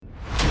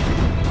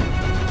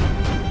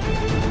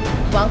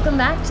Welcome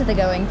back to the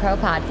Going Pro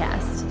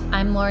podcast.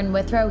 I'm Lauren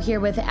Withrow here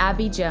with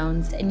Abby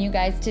Jones, and you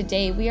guys,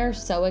 today we are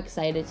so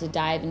excited to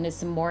dive into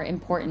some more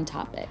important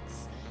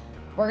topics.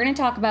 We're going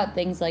to talk about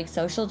things like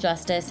social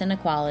justice and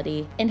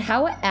equality, and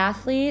how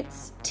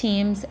athletes,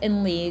 teams,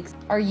 and leagues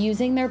are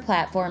using their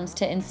platforms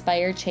to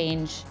inspire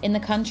change in the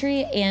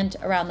country and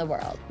around the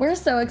world. We're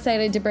so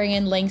excited to bring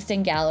in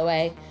Langston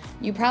Galloway.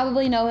 You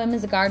probably know him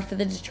as a guard for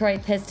the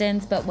Detroit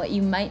Pistons, but what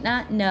you might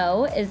not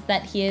know is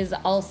that he is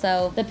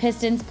also the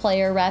Pistons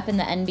player rep in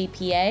the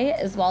NBPA,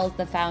 as well as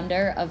the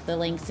founder of the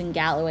Langston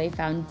Galloway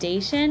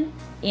Foundation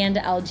and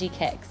LG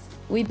Kicks.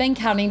 We've been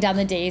counting down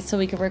the days so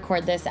we could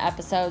record this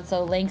episode.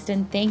 So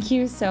Langston, thank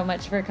you so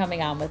much for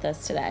coming on with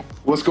us today.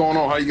 What's going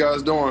on? How you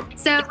guys doing?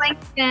 So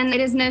Langston,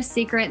 it is no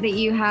secret that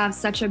you have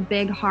such a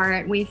big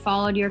heart. We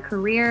followed your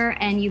career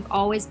and you've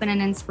always been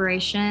an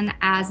inspiration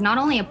as not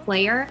only a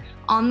player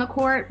on the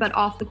court, but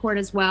off the court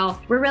as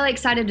well. We're really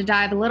excited to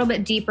dive a little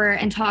bit deeper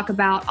and talk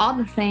about all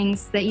the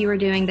things that you are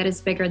doing that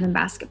is bigger than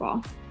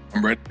basketball.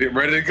 I'm ready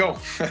to go.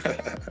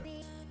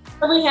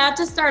 So we have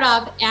to start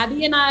off.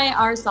 Abby and I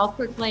are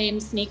self-proclaimed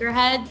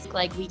sneakerheads.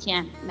 Like, we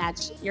can't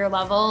match your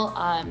level.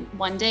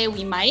 One day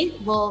we might.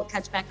 We'll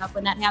catch back up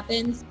when that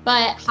happens.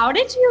 But how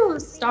did you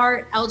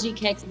start LG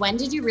Kicks? When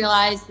did you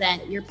realize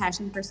that your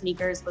passion for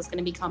sneakers was going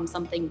to become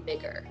something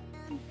bigger?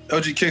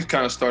 LG Kicks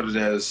kind of started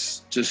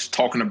as just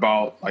talking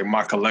about like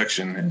my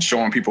collection and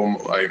showing people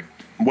like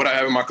what I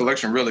have in my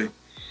collection, really.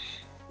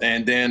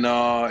 And then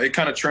it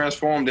kind of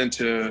transformed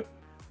into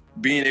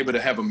being able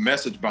to have a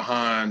message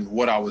behind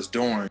what I was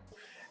doing.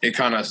 It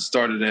kind of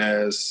started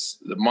as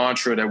the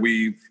mantra that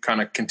we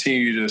kind of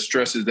continue to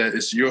stress is that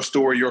it's your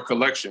story, your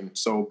collection.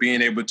 So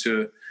being able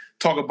to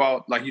talk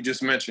about, like you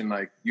just mentioned,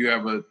 like you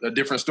have a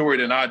different story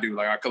than I do.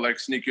 Like I collect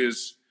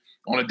sneakers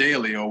on a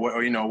daily or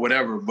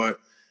whatever,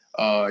 but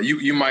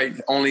you might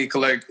only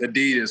collect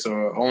Adidas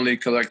or only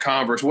collect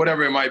Converse,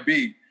 whatever it might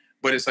be.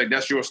 But it's like,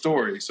 that's your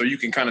story. So you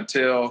can kind of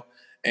tell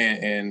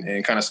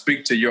and kind of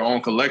speak to your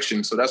own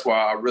collection. So that's why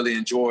I really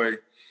enjoy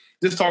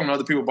just talking to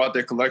other people about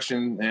their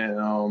collection.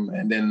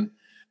 And then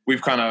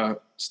we've kind of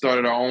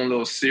started our own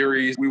little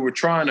series. We were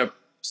trying to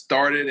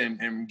start it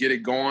and get it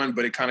going,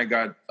 but it kind of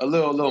got a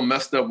little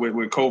messed up with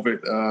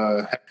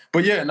COVID.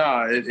 But yeah,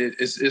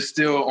 it's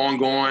still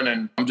ongoing,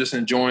 and I'm just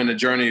enjoying the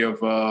journey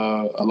of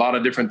a lot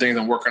of different things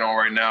I'm working on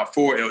right now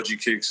for LG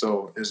Kicks.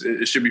 So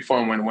it should be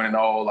fun when it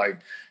all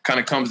like kind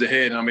of comes to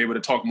head and I'm able to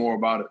talk more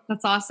about it.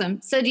 That's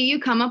awesome. So do you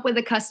come up with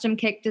a custom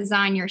kick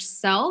design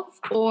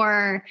yourself,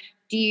 or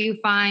do you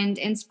find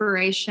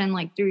inspiration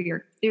like through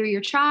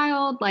your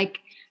child?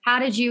 Like, how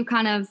did you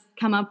kind of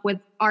come up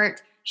with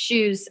art,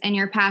 shoes, and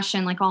your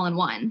passion like all in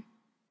one?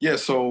 Yeah,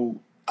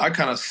 so I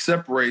kind of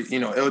separate,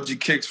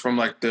 LG Kicks from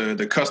like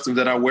the customs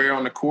that I wear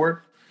on the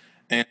court.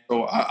 And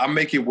so I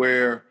make it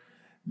where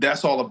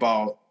that's all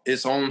about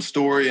its own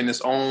story and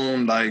its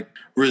own like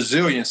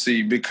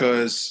resiliency,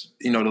 because,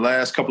 the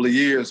last couple of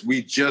years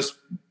we just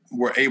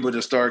were able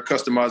to start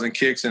customizing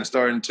kicks and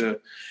starting to,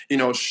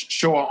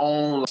 show our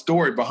own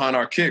story behind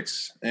our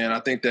kicks. And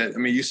I think that,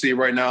 you see it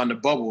right now in the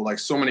bubble, like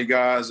so many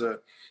guys are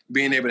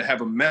being able to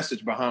have a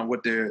message behind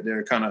what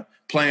they're kind of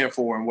playing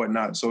for and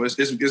whatnot. So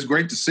it's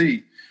great to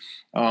see.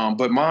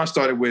 But mine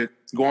started with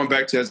going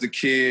back to as a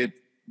kid,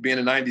 being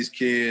a 90s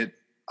kid.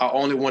 I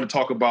only want to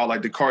talk about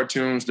like the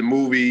cartoons, the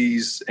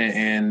movies,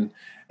 and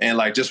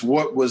like just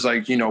what was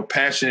like,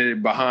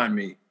 passionate behind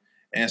me.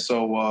 And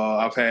so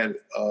I've had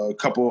a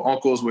couple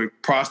uncles with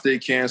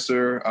prostate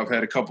cancer. I've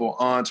had a couple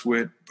aunts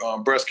with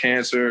breast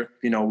cancer.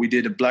 We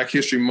did the Black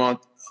History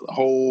Month, a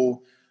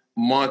whole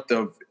month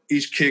of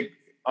each kick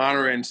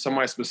honoring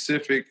somebody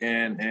specific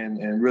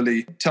and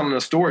really telling a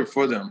story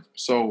for them.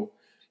 So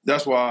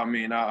that's why,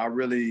 I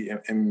really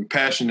am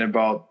passionate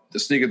about the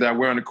sneaker that I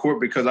wear on the court,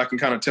 because I can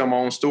kind of tell my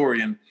own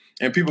story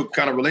and people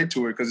kind of relate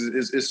to it, because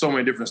it's so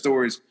many different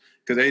stories.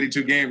 Because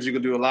 82 games, you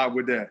can do a lot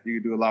with that.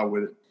 You can do a lot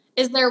with it.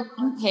 Is there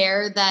one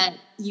pair that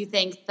you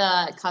think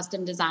the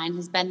custom design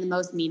has been the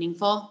most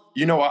meaningful?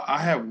 I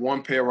have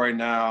one pair right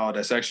now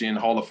that's actually in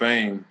the Hall of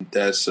Fame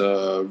that's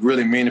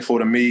really meaningful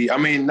to me.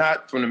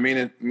 Not from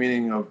the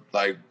meaning of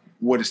like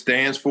what it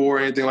stands for or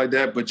anything like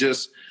that, but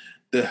just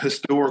the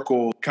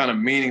historical kind of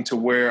meaning to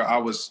where I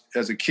was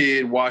as a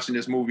kid watching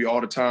this movie all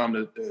the time,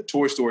 the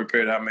Toy Story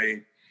pair that I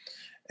made.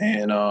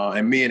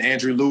 And me and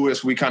Andrew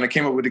Lewis, we kind of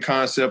came up with the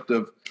concept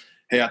of,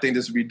 hey, I think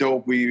this would be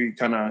dope. We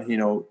kind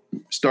of,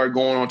 start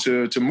going on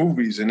to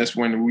movies. And that's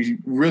when we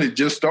really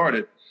just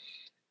started.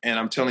 And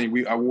I'm telling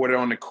you, I wore it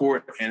on the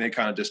court and it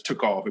kind of just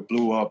took off. It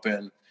blew up.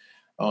 And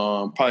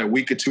probably a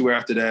week or two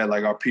after that,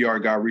 like our PR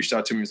guy reached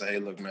out to me and said, hey,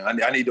 look,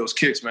 man, I need those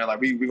kicks, man.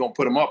 Like we going to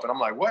put them up. And I'm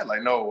like, what?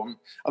 Like, no,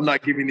 I'm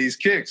not giving these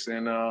kicks.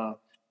 And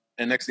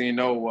next thing you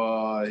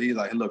know, he's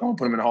like, look, I'm going to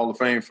put them in the Hall of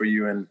Fame for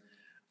you. And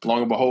long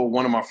and behold,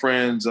 one of my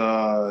friends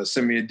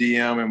sent me a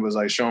DM and was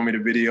like showing me the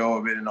video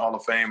of it in the Hall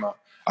of Fame.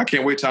 I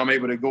can't wait till I'm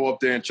able to go up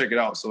there and check it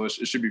out. So it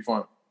should be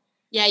fun.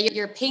 Yeah,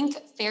 your pink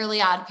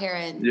Fairly Odd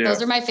Parent. Yeah. Those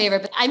are my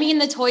favorite. But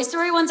the Toy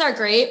Story ones are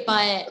great,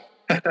 but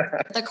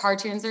The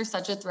cartoons are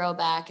such a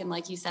throwback. And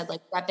like you said,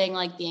 like repping,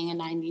 like being a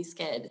 90s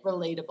kid,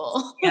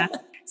 relatable. Yeah.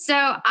 So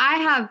I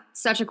have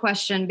such a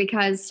question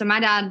because my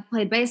dad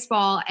played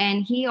baseball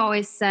and he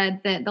always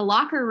said that the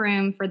locker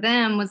room for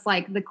them was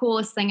like the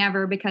coolest thing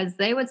ever because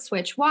they would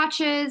switch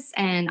watches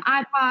and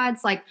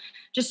iPods, like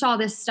just all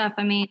this stuff.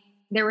 I mean,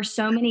 there were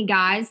so many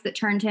guys that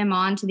turned him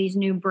on to these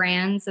new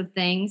brands of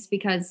things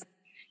because,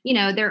 you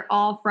know, they're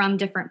all from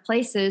different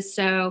places.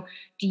 So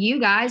do you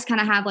guys kind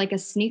of have like a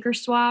sneaker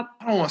swap?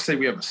 I don't want to say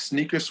we have a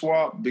sneaker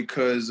swap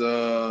because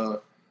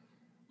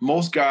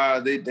most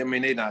guys,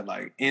 they're not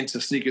like into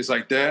sneakers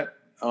like that.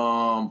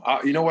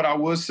 You know what I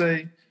would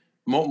say?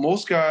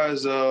 Most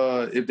guys,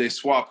 if they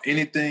swap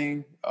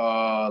anything,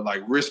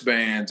 like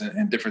wristbands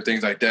and different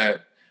things like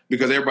that,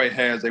 because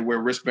they wear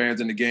wristbands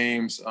in the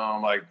games.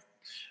 Like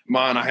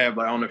mine, I have,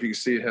 like, I don't know if you can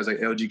see it has like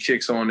LG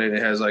Kicks on it.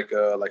 It has like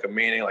a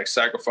meaning like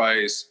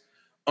sacrifice,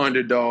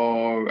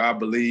 underdog, I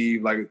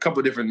believe, like a couple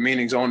of different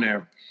meanings on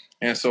there.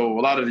 And so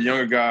a lot of the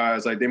younger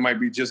guys, like they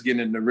might be just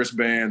getting into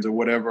wristbands or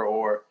whatever,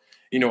 or,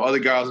 you know, other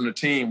guys on the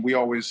team, we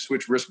always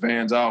switch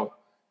wristbands out.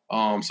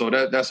 So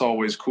that's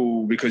always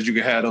cool because you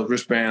can have those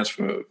wristbands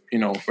for, you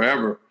know,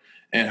 forever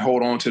and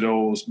hold on to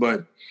those.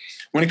 But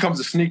when it comes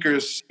to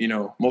sneakers, you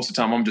know, most of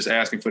the time I'm just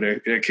asking for their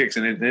kicks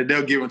and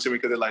they'll give them to me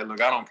because they're like, look,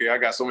 I don't care. I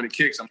got so many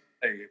kicks.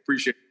 Hey,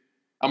 appreciate it.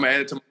 I'm going to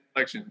add it to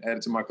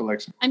my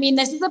collection. I mean,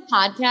 this is a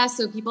podcast,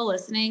 so people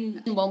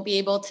listening won't be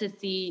able to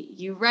see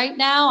you right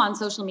now on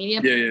social media.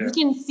 Yeah. You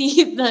can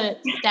see the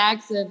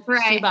stacks of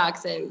shoe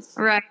boxes.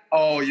 Right.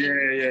 Oh,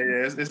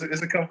 yeah.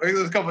 It's a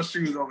couple of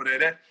shoes over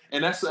there.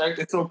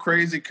 It's so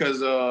crazy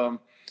because,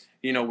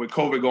 you know, with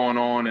COVID going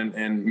on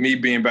and me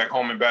being back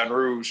home in Baton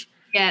Rouge,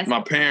 yes,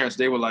 my parents,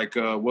 they were like,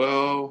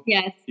 well,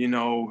 yes, you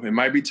know, it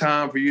might be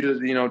time for you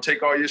to, you know,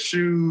 take all your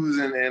shoes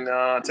and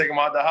take them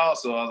out the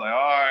house. So I was like, all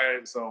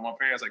right. So my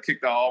parents like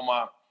kicked out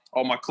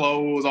all my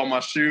clothes, all my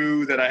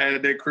shoes that I had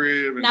at their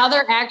crib. Now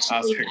they're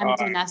actually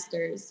empty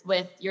nesters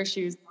with your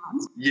shoes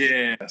on.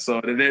 Yeah. So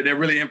they're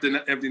really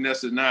empty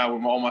nesters now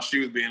with all my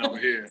shoes being over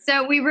here.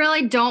 So we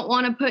really don't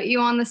want to put you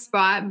on the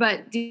spot,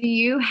 but do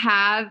you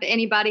have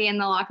anybody in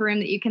the locker room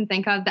that you can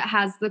think of that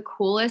has the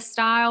coolest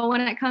style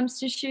when it comes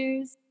to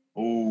shoes?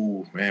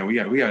 Oh man, we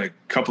got a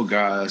couple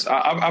guys.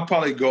 I'll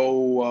probably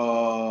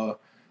go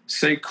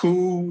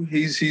Sekou.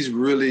 He's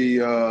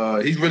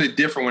really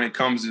different when it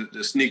comes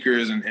to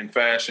sneakers and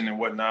fashion and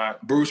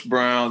whatnot. Bruce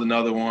Brown's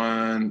another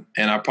one,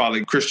 and I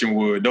probably Christian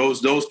Wood.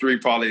 Those three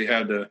probably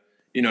have the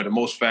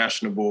most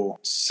fashionable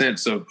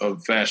sense of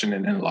fashion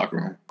in the locker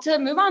room. To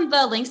move on,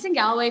 the Langston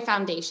Galloway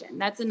Foundation.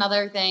 That's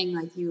another thing,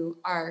 like you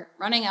are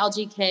running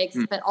LG Kicks,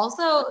 but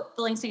also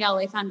the Langston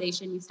Galloway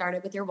Foundation you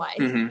started with your wife.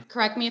 Mm-hmm.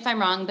 Correct me if I'm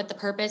wrong, but the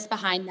purpose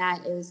behind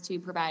that is to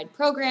provide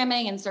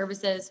programming and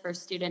services for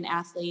student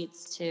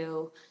athletes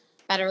to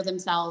better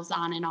themselves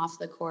on and off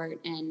the court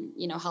and,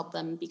 you know, help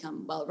them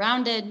become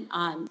well-rounded,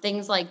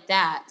 things like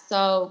that.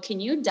 So can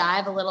you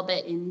dive a little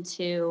bit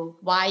into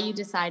why you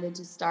decided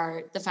to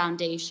start the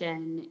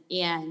foundation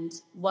and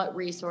what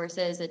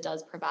resources it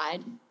does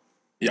provide?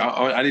 Yeah,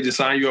 I need to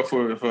sign you up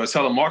for a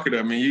telemarketer.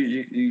 I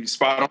mean, you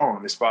spot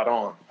on. It's spot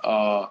on.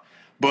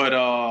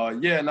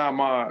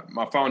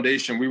 My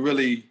foundation, we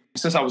really,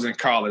 since I was in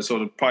college,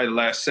 so probably the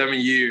last 7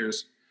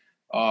 years,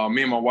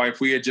 me and my wife,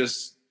 we had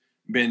just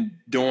been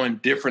doing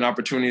different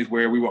opportunities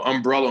where we were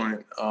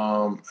umbrellaing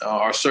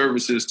our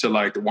services to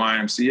like the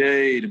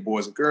YMCA, the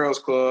Boys and Girls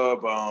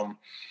Club.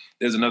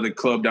 There's another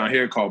club down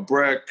here called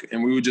Breck,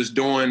 and we were just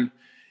doing,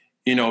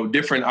 you know,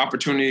 different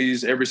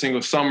opportunities every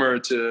single summer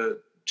to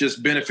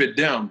just benefit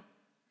them.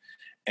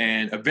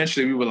 And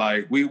eventually we were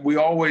like, we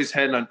always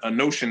had a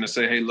notion to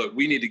say, hey, look,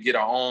 we need to get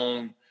our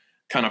own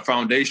kind of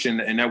foundation,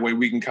 and that way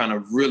we can kind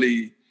of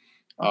really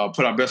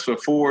put our best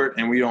foot forward,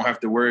 and we don't have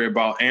to worry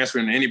about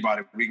answering to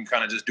anybody. We can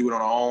kind of just do it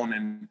on our own,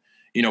 and,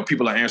 you know,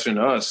 people are answering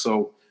to us.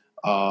 So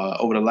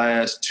over the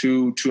last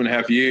two and a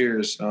half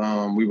years,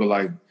 we were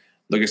like,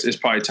 look, it's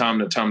probably time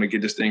to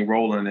get this thing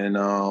rolling. And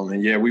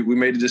we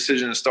made the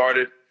decision to start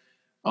it.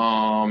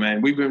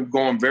 And we've been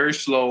going very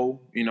slow,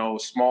 you know,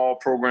 small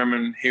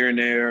programming here and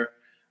there.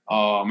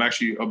 I'm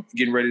actually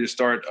getting ready to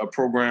start a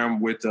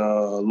program with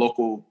a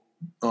local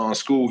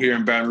school here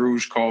in Baton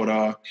Rouge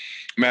called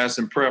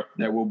Madison Prep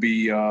that will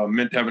be having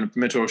a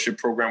mentorship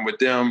program with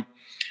them.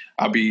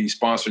 I'll be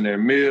sponsoring their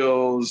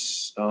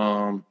meals. If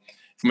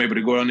I'm able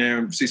to go down there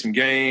and see some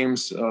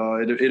games,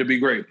 it'll be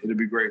great. It'll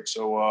be great.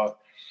 So,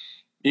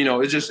 you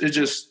know,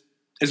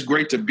 it's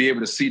great to be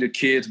able to see the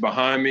kids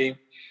behind me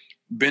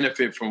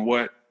benefit from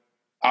what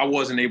I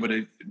wasn't able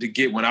to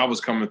get when I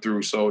was coming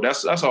through. So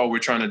that's all we're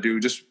trying to do.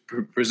 Just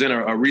present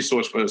a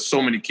resource for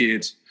so many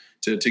kids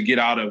to get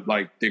out of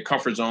like their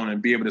comfort zone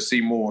and be able to see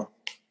more.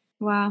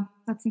 Wow,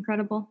 that's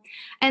incredible.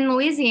 And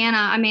Louisiana,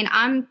 I mean,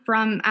 I'm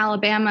from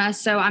Alabama,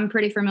 so I'm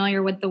pretty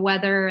familiar with the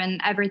weather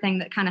and everything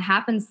that kind of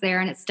happens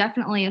there. And it's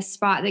definitely a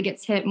spot that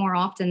gets hit more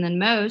often than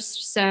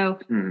most. So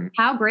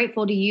how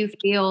grateful do you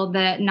feel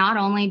that not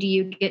only do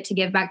you get to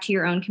give back to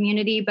your own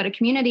community, but a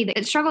community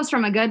that struggles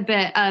from a good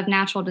bit of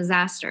natural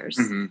disasters?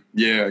 Mm-hmm.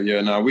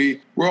 Yeah. No,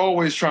 we're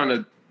always trying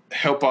to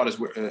help out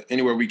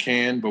anywhere we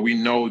can, but we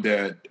know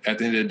that at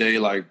the end of the day,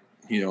 like,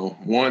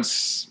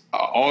 once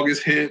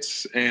August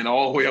hits and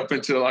all the way up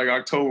until like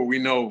October, we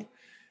know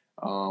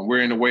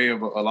we're in the way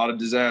of a lot of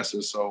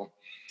disasters. So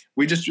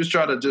we just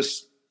try to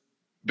just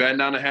batten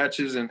down the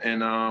hatches and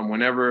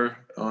whenever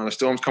the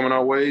storm's coming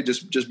our way,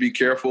 just be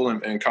careful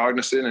and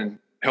cognizant and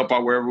help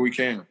out wherever we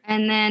can.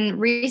 And then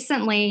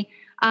recently,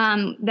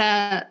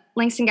 the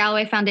Langston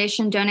Galloway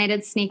Foundation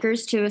donated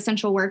sneakers to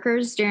essential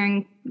workers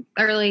during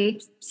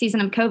early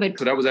season of COVID.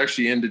 So that was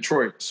actually in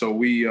Detroit. So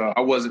me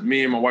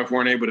and my wife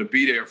weren't able to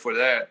be there for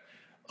that.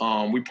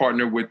 We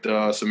partnered with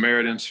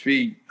Samaritan's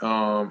Feet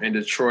in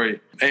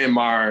Detroit and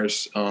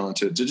Myers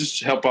to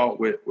just help out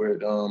with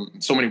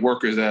so many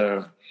workers that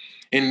are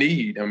in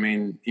need. I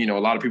mean, a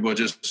lot of people are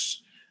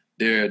just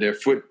their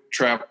foot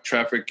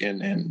traffic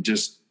and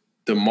just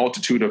the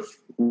multitude of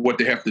what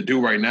they have to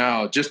do right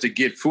now just to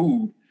get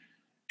food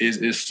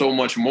is so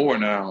much more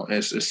now.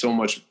 It's so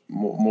much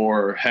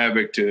more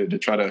havoc to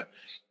try to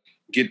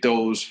get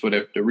those for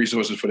the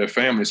resources for their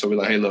family. So we're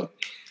like, hey, look,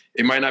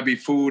 it might not be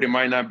food. It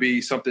might not be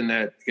something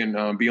that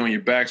can be on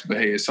your backs, but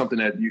hey, it's something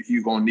that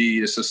you're going to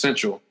need. It's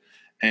essential.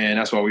 And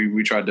that's why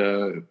we tried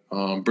to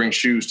bring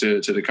shoes to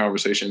the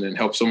conversation and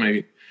help so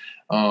many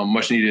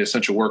much needed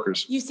essential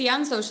workers. You see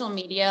on social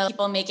media,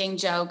 people making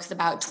jokes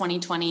about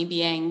 2020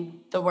 being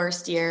the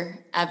worst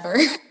year ever,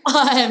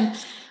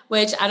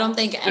 which I don't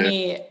think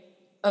any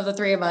of the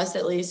three of us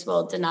at least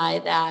will deny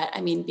that.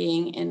 I mean,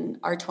 being in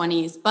our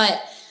 20s,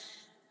 but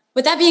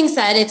with that being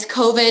said, it's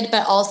COVID,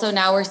 but also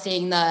now we're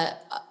seeing the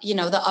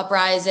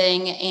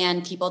uprising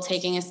and people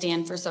taking a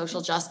stand for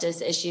social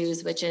justice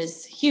issues, which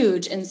is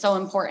huge and so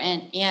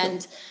important.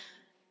 And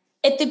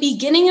at the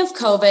beginning of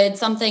COVID,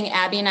 something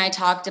Abby and I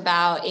talked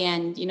about,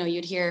 and,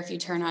 you'd hear if you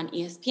turn on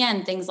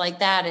ESPN, things like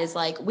that, is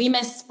like, we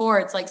miss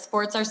sports. Like,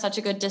 sports are such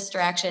a good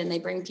distraction. They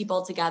bring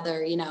people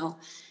together.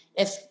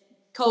 If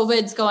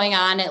COVID's going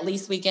on, at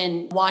least we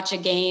can watch a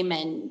game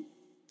and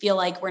feel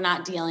like we're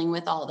not dealing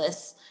with all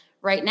this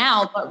right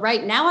now. But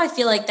right now, I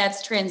feel like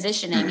that's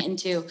transitioning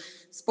into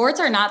sports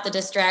are not the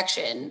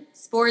distraction.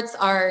 Sports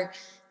are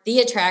the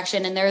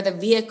attraction, and they're the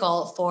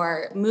vehicle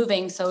for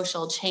moving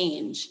social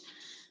change.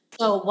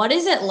 So what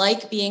is it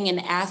like being an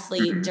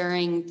athlete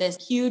during this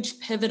huge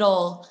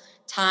pivotal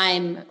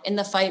time in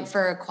the fight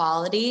for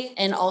equality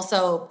and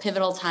also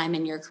pivotal time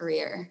in your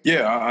career?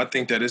 Yeah, I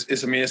think that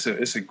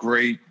it's a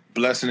great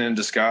blessing in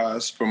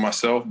disguise for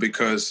myself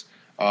because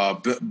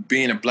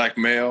being a Black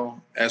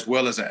male as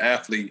well as an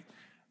athlete,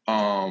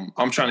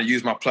 I'm trying to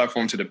use my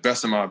platform to the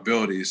best of my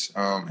abilities,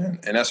 and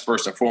that's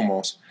first and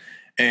foremost.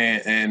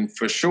 And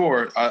for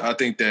sure, I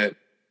think that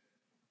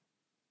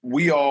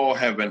we all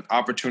have an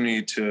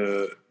opportunity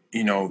to,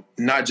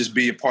 not just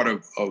be a part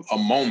of a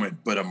moment,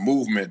 but a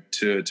movement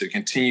to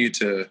continue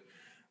to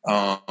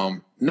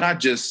not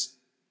just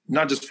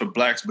for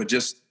Blacks, but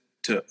just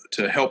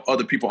to help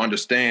other people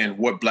understand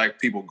what Black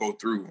people go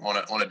through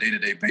on a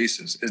day-to-day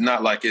basis. It's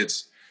not like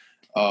it's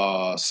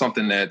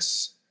something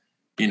that's,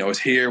 it's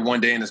here one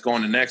day and it's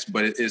gone the next,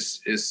 but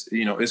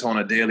it's on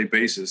a daily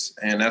basis.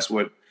 And that's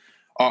what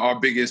our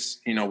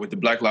biggest, with the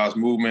Black Lives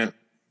Movement,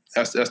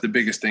 that's the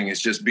biggest thing. It's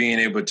just being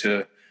able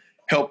to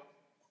help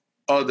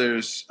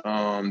others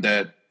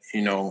that,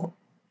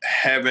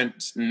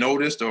 haven't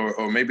noticed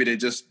or maybe they're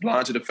just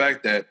blind to the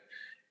fact that,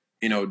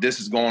 this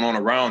is going on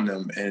around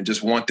them, and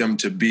just want them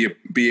to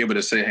be able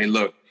to say, hey,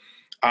 look,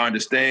 I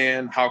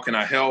understand. How can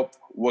I help?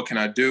 What can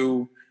I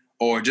do?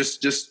 Or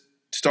just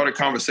start a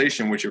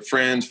conversation with your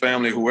friends,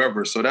 family,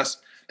 whoever. So that's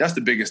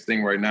the biggest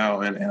thing right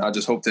now. And I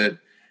just hope that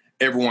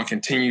everyone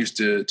continues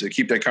to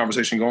keep that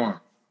conversation going.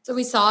 So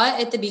we saw it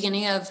at the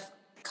beginning of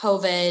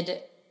COVID.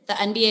 The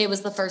NBA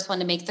was the first one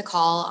to make the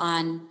call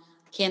on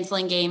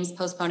canceling games,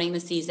 postponing the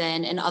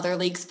season, and other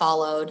leagues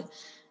followed.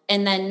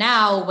 And then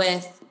now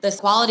with the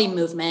equality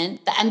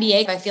movement, the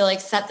NBA, I feel like,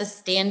 set the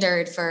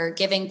standard for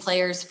giving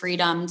players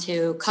freedom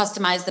to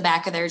customize the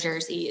back of their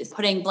jerseys,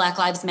 putting Black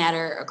Lives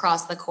Matter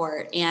across the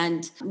court,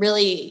 and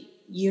really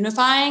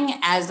unifying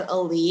as a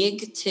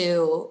league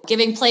to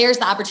giving players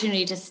the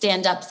opportunity to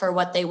stand up for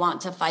what they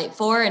want to fight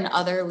for, and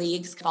other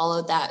leagues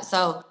followed that.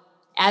 So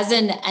as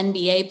an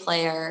NBA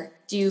player,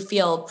 do you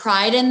feel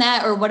pride in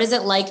that? Or what is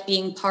it like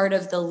being part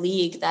of the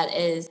league that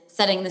is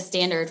setting the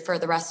standard for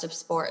the rest of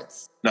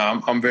sports?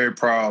 No, I'm very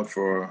proud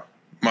for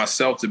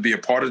myself to be a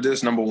part of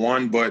this, number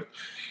one, but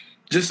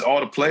just all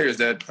the players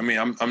that,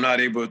 I'm not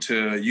able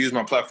to use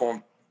my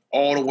platform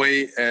all the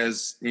way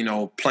as,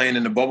 playing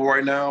in the bubble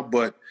right now.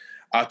 But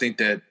I think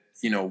that,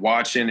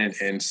 watching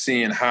and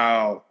seeing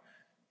how,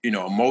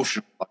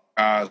 emotional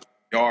guys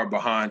are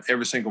behind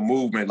every single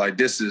movement, like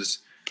this is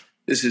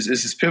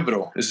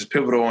pivotal. This is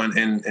pivotal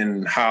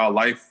in how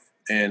life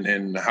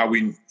and how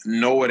we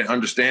know it and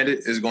understand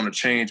it is going to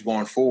change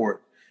going forward.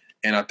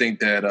 And I think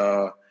that,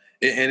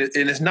 and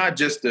it's not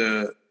just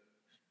the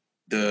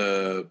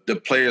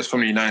players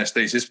from the United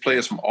States. It's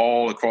players from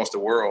all across the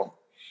world.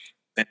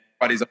 And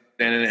everybody's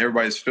understanding it,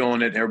 everybody's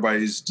feeling it,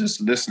 everybody's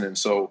just listening.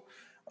 So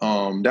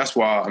that's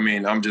why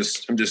I'm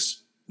just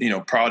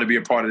proud to be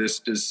a part of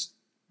this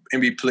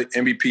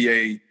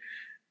NBPA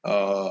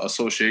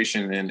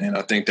association. And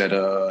I think that,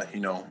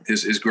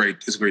 is great.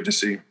 It's great to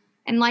see.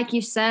 And like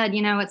you said,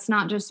 it's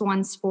not just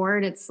one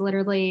sport. It's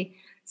literally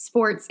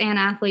sports and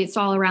athletes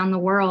all around the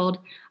world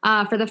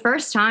for the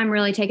first time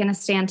really taking a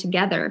stand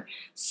together.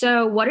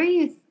 So what do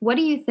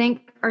you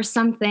think are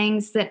some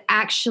things that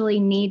actually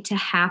need to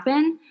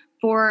happen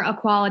for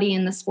equality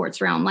in the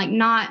sports realm? Like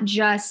not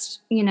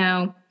just,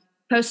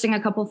 posting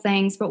a couple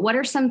things, but what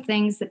are some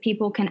things that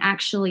people can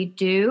actually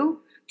do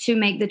to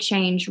make the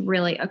change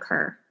really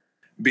occur?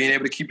 Being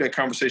able to keep that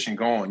conversation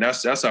going.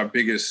 That's our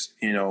biggest,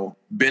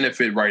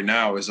 benefit right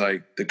now is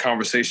like the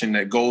conversation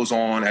that goes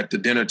on at the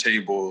dinner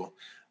table,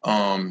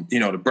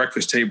 the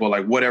breakfast table,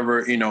 like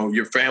whatever,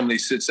 your family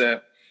sits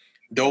at.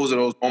 Those are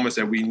those moments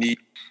that we need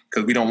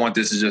because we don't want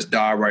this to just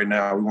die right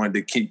now. We want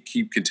it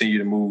to continue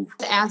to move.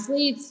 The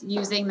athletes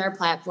using their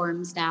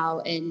platforms now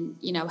and,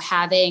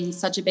 having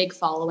such a big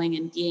following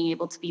and being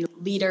able to be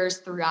leaders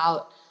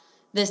throughout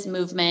this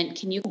movement.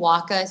 Can you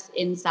walk us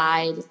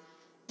inside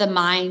the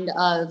mind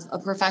of a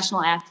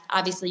professional athlete?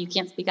 Obviously, you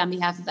can't speak on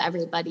behalf of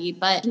everybody,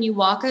 but can you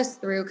walk us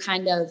through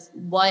kind of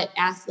what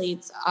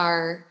athletes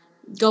are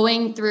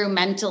going through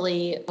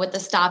mentally with the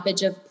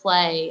stoppage of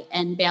play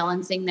and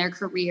balancing their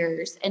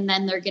careers? And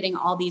then they're getting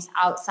all these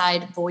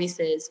outside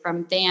voices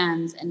from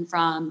fans and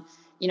from,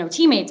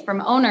 teammates,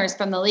 from owners,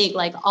 from the league,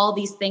 like all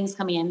these things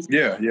coming in.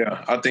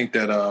 Yeah. I think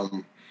that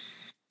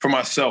for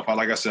myself,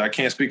 like I said, I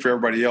can't speak for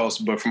everybody else,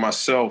 but for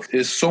myself,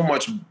 it's so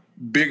much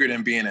bigger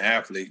than being an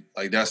athlete.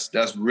 Like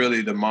that's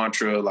really the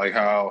mantra, like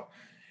how,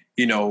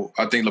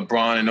 I think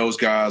LeBron and those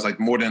guys, like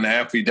more than an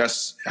athlete,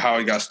 that's how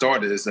it got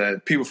started, is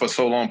that people for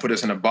so long put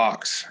us in a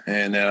box.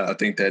 And I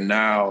think that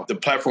now the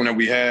platform that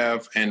we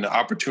have and the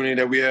opportunity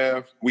that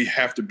we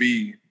have to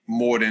be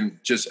more than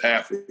just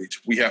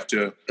athletes. We have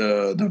to,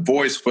 the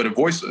voice for the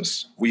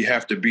voiceless. We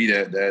have to be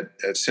that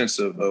sense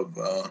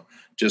of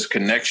just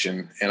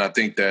connection. And I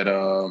think that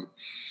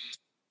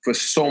for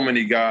so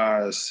many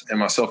guys, and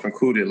myself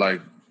included, like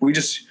we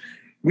just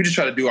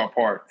try to do our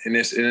part. And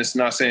it's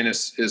not saying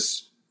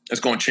it's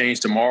going to change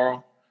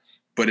tomorrow,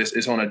 but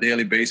it's on a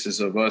daily basis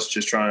of us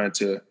just trying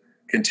to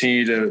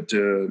continue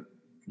to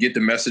get the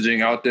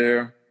messaging out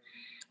there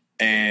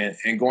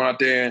and going out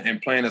there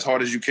and playing as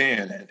hard as you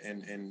can.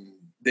 And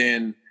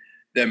then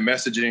that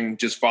messaging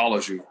just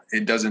follows you.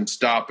 It doesn't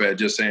stop at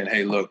just saying,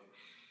 hey, look,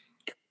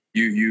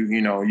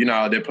 you're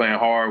not out there playing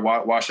hard.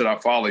 Why should I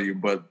follow you?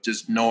 But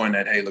just knowing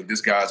that, hey, look,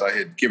 this guy's out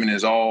here giving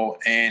his all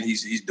and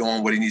he's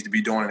doing what he needs to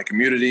be doing in the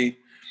community.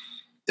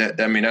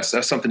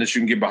 That's something that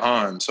you can get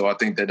behind. So I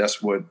think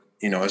that's what,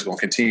 is going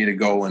to continue to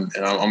go. And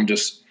I'm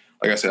just,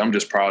 like I said, I'm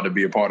just proud to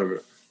be a part of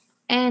it.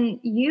 And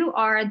you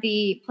are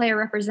the player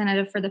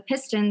representative for the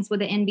Pistons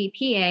with the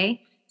NBPA.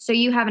 So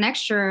you have an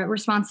extra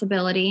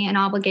responsibility and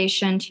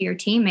obligation to your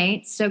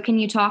teammates. So can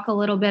you talk a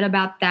little bit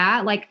about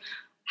that? Like,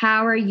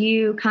 how are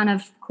you kind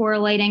of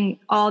correlating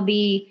all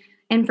the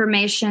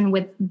information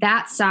with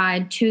that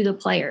side to the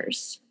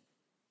players?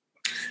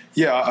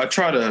 Yeah, I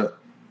try to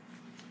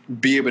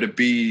be able to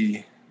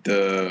be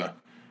the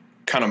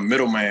kind of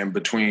middleman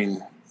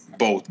between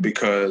both,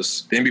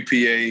 because the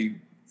NBPA,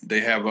 they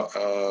have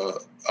a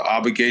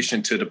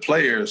obligation to the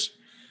players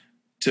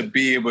to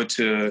be able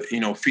to,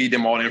 feed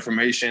them all the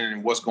information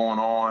and what's going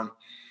on.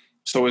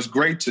 So it's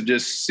great to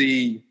just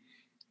see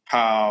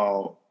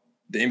how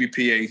the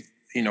NBPA,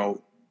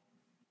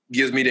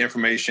 gives me the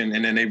information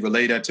and then they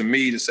relay that to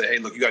me to say, hey,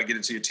 look, you got to get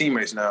it to your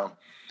teammates now.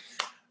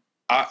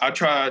 I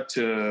try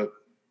to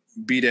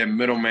be that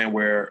middleman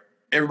where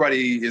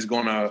everybody is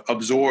going to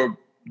absorb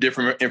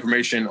different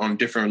information on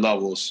different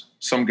levels.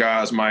 Some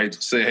guys might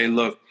say, hey,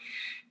 look,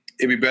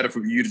 it'd be better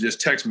for you to just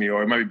text me,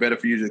 or it might be better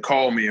for you to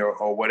call me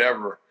or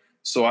whatever.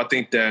 So I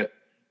think that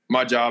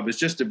my job is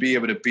just to be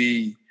able to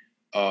be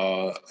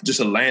just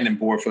a landing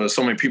board for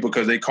so many people,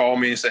 because they call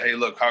me and say, hey,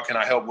 look, how can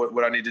I help?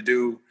 What I need to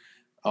do?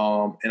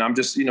 And I'm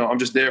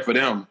just there for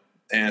them.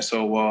 And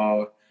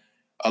so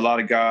a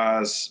lot of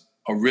guys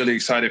are really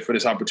excited for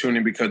this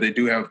opportunity because they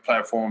do have a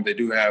platform. They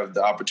do have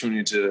the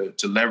opportunity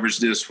to leverage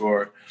this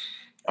for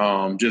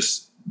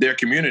just their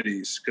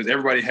communities, because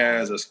everybody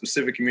has a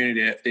specific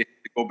community that they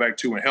go back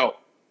to and help.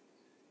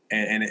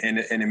 And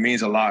it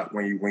means a lot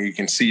when you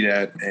can see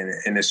that.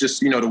 And it's just,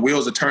 the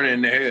wheels are turning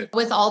in their head.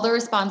 With all the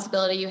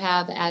responsibility you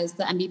have as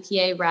the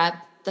NBPA rep,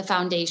 the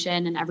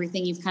foundation, and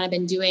everything you've kind of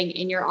been doing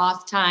in your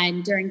off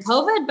time during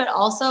COVID, but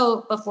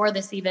also before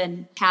this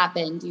even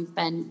happened, you've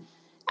been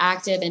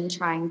active in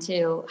trying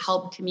to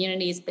help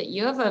communities, but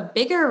you have a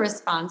bigger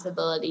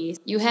responsibility.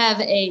 You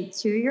have a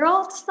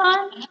 2-year-old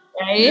son,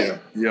 right?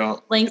 Yeah.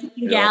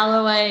 Langston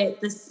Galloway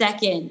the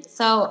second.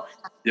 So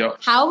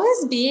how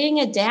has being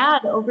a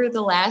dad over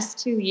the last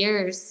 2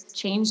 years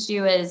changed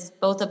you as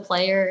both a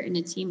player and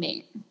a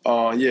teammate?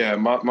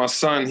 My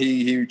son,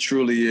 he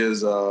truly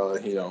is,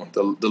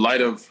 the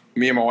light of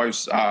me and my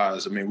wife's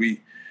eyes. I mean, we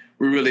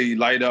really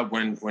light up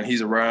when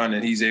he's around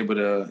and he's able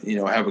to,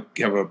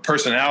 have a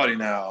personality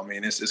now. I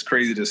mean, it's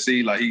crazy to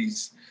see, like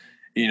he's,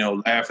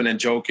 laughing and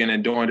joking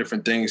and doing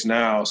different things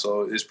now.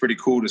 So it's pretty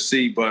cool to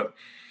see. But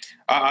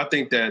I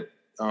think that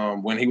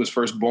when he was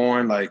first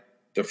born, like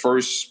the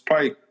first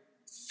probably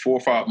 4 or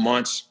 5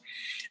 months,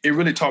 it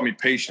really taught me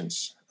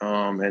patience.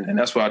 And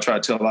that's why I try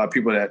to tell a lot of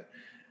people that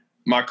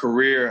my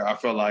career, I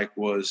felt like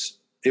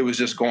it was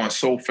just going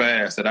so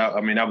fast that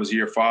that was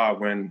year 5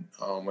 when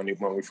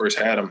we first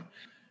had him.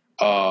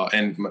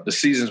 And the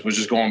seasons was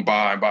just going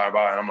by and by and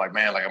by. And I'm like,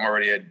 man, like I'm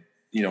already at,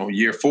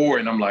 year 4.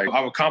 And I'm like,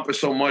 I've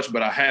accomplished so much,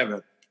 but I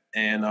haven't.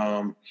 And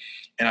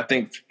I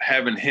think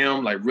having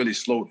him like really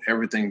slowed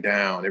everything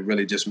down. It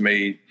really just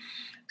made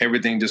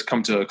everything just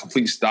come to a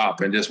complete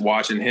stop. And just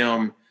watching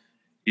him,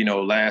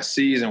 last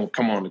season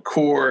come on the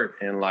court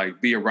and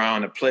like be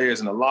around the players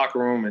in the locker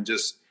room and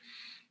just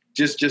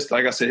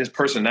like I said, his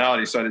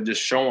personality started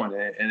just showing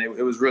it. And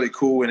it was really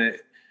cool. And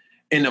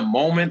in the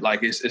moment,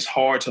 like it's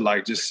hard to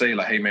like just say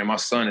like, hey man, my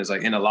son is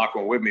like in the locker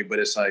room with me, but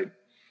it's like,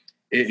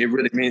 it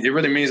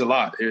really means a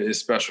lot. It's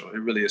special. It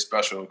really is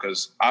special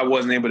because I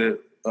wasn't able to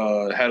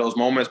have those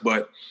moments,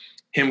 but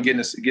him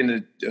getting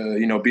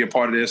to be a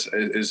part of this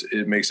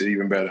it makes it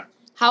even better.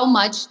 How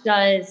much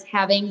does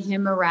having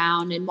him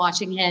around and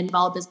watching him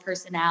develop his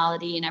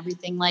personality and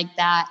everything like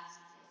that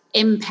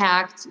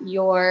impact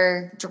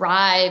your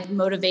drive,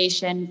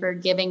 motivation for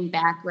giving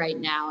back right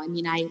now? I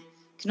mean, I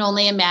can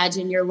only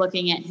imagine you're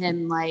looking at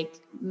him like,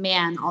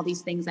 man, all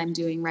these things I'm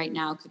doing right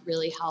now could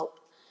really help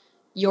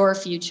your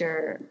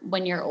future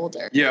when you're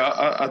older.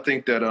 Yeah, I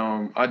think that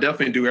I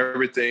definitely do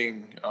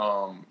everything.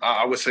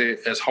 I would say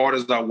as hard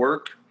as I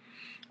work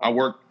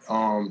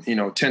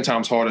 10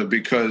 times harder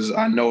because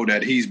I know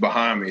that he's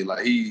behind me.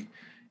 Like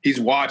he's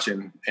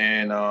watching.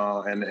 And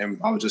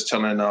I was just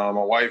telling my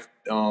wife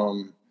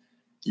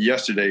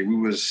yesterday,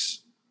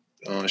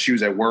 she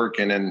was at work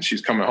and then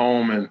she's coming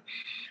home and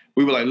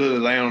we were like literally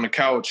laying on the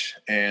couch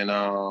and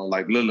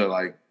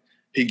literally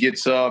he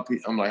gets up.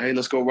 I'm like, hey,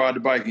 let's go ride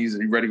the bike. He's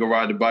ready to go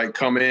ride the bike.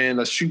 Come in,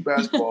 let's shoot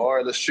basketball. All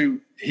right, let's shoot.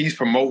 He's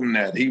promoting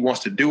that. He wants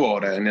to do all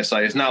that. And it's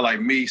like, it's not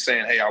like me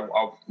saying, hey,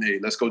 hey,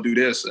 let's go do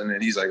this. And then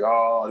he's like,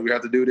 oh, do we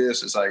have to do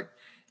this? It's like,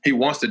 he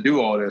wants to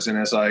do all this. And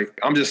it's like,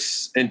 I'm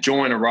just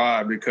enjoying the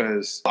ride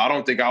because I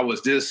don't think I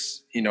was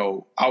this,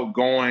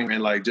 outgoing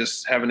and like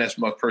just having that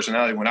much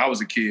personality when I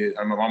was a kid.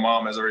 I mean, my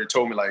mom has already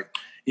told me like,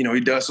 he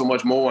does so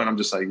much more. And I'm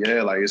just like,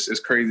 yeah, like it's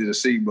crazy to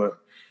see, but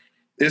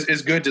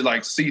it's good to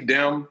like see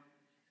them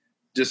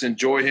just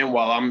enjoy him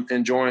while I'm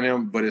enjoying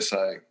him. But it's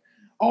like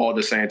all at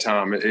the same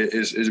time,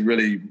 it's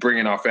really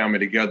bringing our family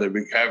together,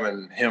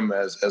 having him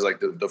as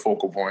like the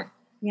focal point.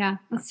 Yeah,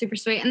 that's super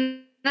sweet.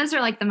 And those are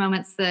like the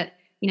moments that,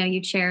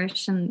 you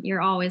cherish and you're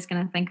always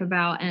going to think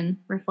about and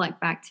reflect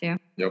back to.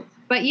 Yep.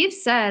 But you've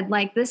said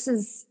like, this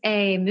is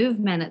a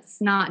movement. It's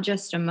not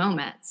just a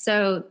moment.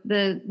 So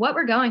what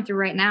we're going through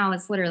right now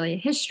is literally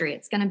history.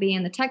 It's going to be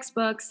in the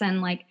textbooks.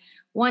 And like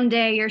one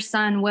day your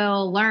son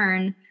will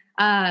learn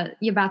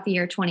about the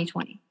year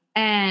 2020.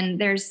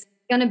 And there's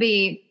going to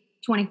be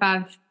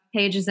 25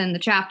 pages in the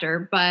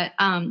chapter, but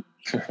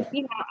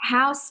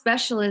how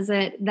special is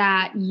it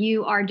that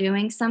you are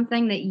doing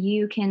something that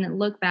you can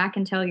look back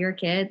and tell your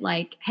kid,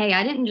 like, hey,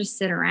 I didn't just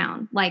sit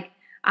around. Like,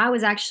 I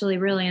was actually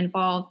really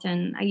involved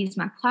and I used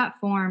my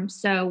platform.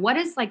 So what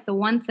is like the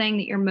one thing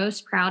that you're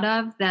most proud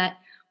of that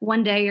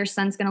one day your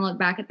son's going to look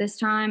back at this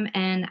time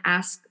and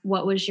ask,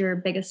 what was your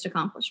biggest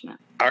accomplishment?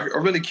 I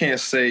really can't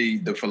say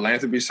the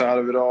philanthropy side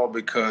of it all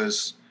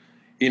because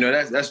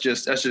that's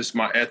just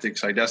my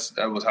ethics. Like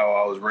that was how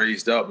I was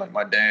raised up. Like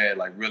my dad,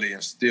 like really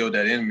instilled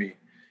that in me.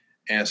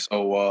 And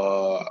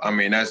so,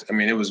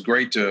 it was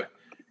great to,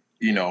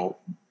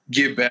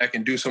 give back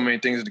and do so many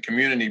things in the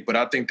community. But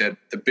I think that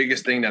the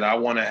biggest thing that I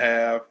want to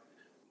have,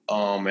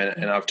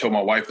 and I've told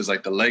my wife is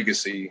like the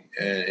legacy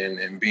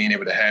and being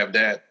able to have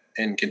that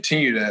and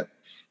continue that.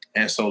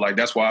 And so like,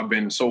 that's why I've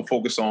been so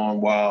focused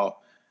on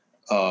while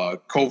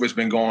COVID's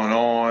been going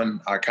on.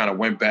 I kind of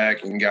went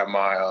back and got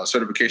my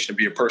certification to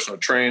be a personal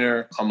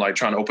trainer. I'm like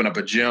trying to open up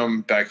a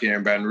gym back here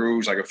in Baton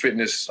Rouge, like a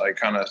fitness, like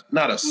kind of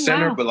not a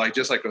center, but like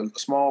just like a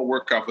small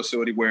workout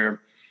facility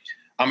where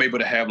I'm able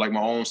to have like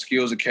my own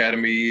skills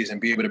academies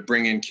and be able to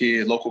bring in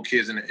local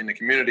kids in the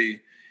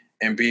community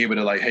and be able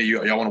to like, hey,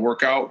 y'all want to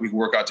work out? We can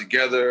work out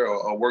together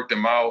or work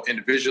them out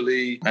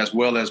individually, as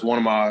well as one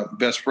of my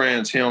best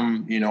friends,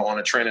 him, on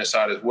the training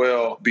side as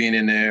well, being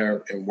in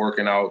there and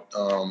working out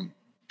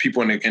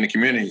people in the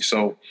community.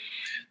 So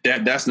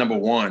that's number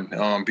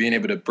one, being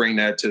able to bring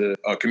that to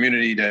a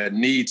community that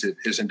needs it,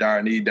 is in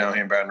dire need down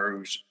here in Baton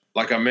Rouge.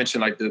 Like I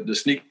mentioned, like the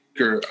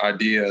sneaker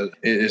idea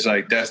is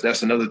like,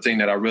 that's another thing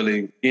that I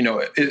really,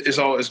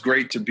 it's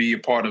great to be a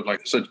part of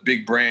like such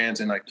big brands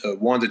and like the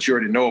ones that you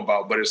already know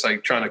about, but it's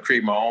like trying to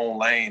create my own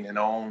lane and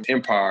own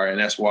empire. And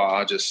that's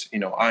why I just,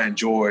 I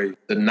enjoy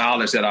the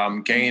knowledge that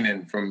I'm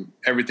gaining from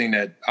everything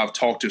that I've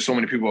talked to so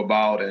many people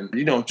about and,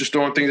 just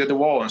throwing things at the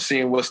wall and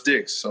seeing what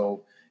sticks.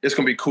 So it's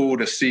going to be cool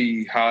to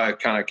see how it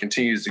kind of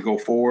continues to go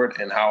forward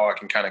and how I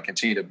can kind of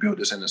continue to build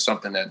this into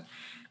something that,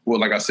 well,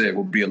 like I said,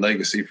 will be a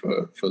legacy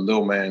for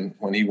Lil Man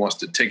when he wants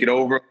to take it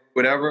over,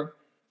 whatever,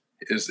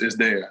 is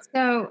there.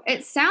 So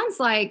it sounds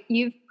like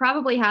you've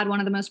probably had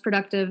one of the most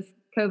productive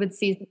COVID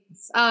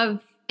seasons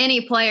of any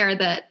player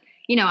that,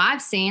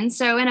 I've seen.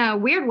 So in a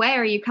weird way,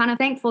 are you kind of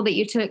thankful that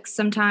you took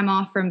some time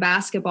off from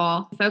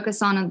basketball,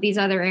 focus on these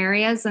other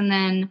areas, and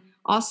then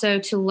also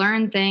to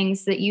learn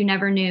things that you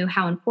never knew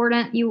how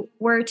important you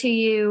were to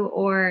you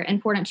or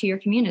important to your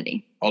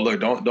community? Oh, look,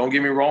 don't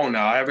get me wrong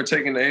now. I haven't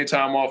taken any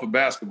time off of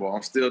basketball.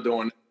 I'm still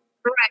doing it.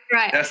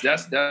 Right.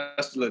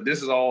 That's look,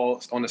 this is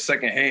all on the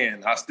second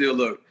hand. I still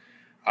look,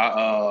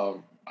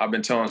 I've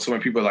been telling so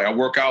many people, like, I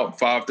work out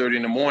 5:30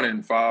 in the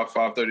morning,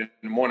 5:30 in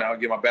the morning. I'll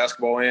get my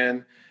basketball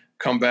in,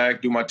 come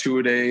back, do my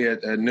 2-a-day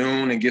at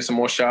noon and get some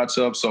more shots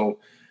up. So,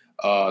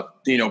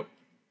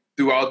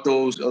 throughout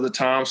those other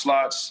time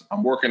slots,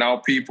 I'm working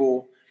out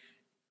people.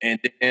 And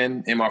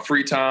then in my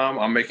free time,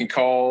 I'm making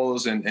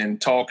calls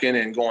and talking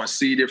and going to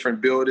see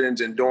different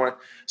buildings and doing.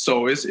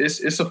 So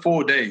it's a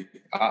full day.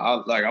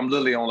 I'm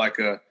literally on like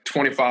a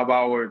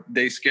 25-hour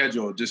day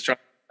schedule, just trying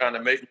to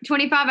make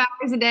 25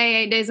 hours a day,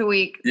 8 days a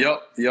week.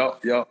 Yep.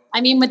 I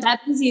mean, with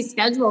that busy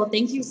schedule,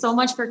 thank you so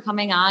much for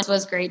coming on. It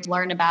was great to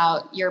learn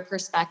about your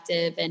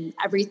perspective and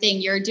everything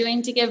you're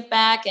doing to give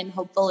back, and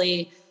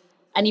hopefully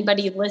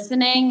anybody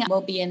listening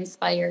will be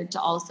inspired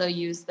to also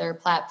use their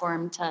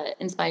platform to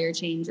inspire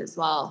change as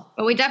well.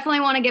 But we definitely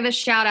want to give a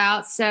shout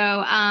out.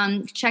 So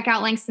check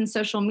out Langston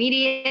social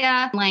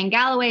media, Lang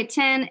Galloway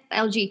 10,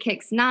 LG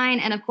Kicks 9,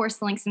 and of course,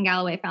 the Langston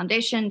Galloway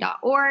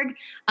Foundation.org.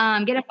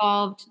 Get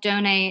involved,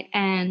 donate,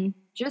 and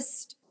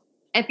just,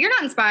 if you're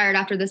not inspired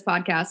after this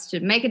podcast to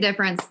make a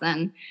difference,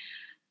 then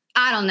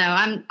I don't know.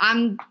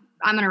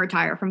 I'm going to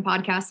retire from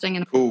podcasting.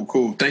 And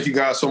Cool. Thank you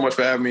guys so much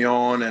for having me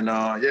on. And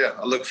I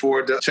look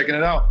forward to checking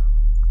it out.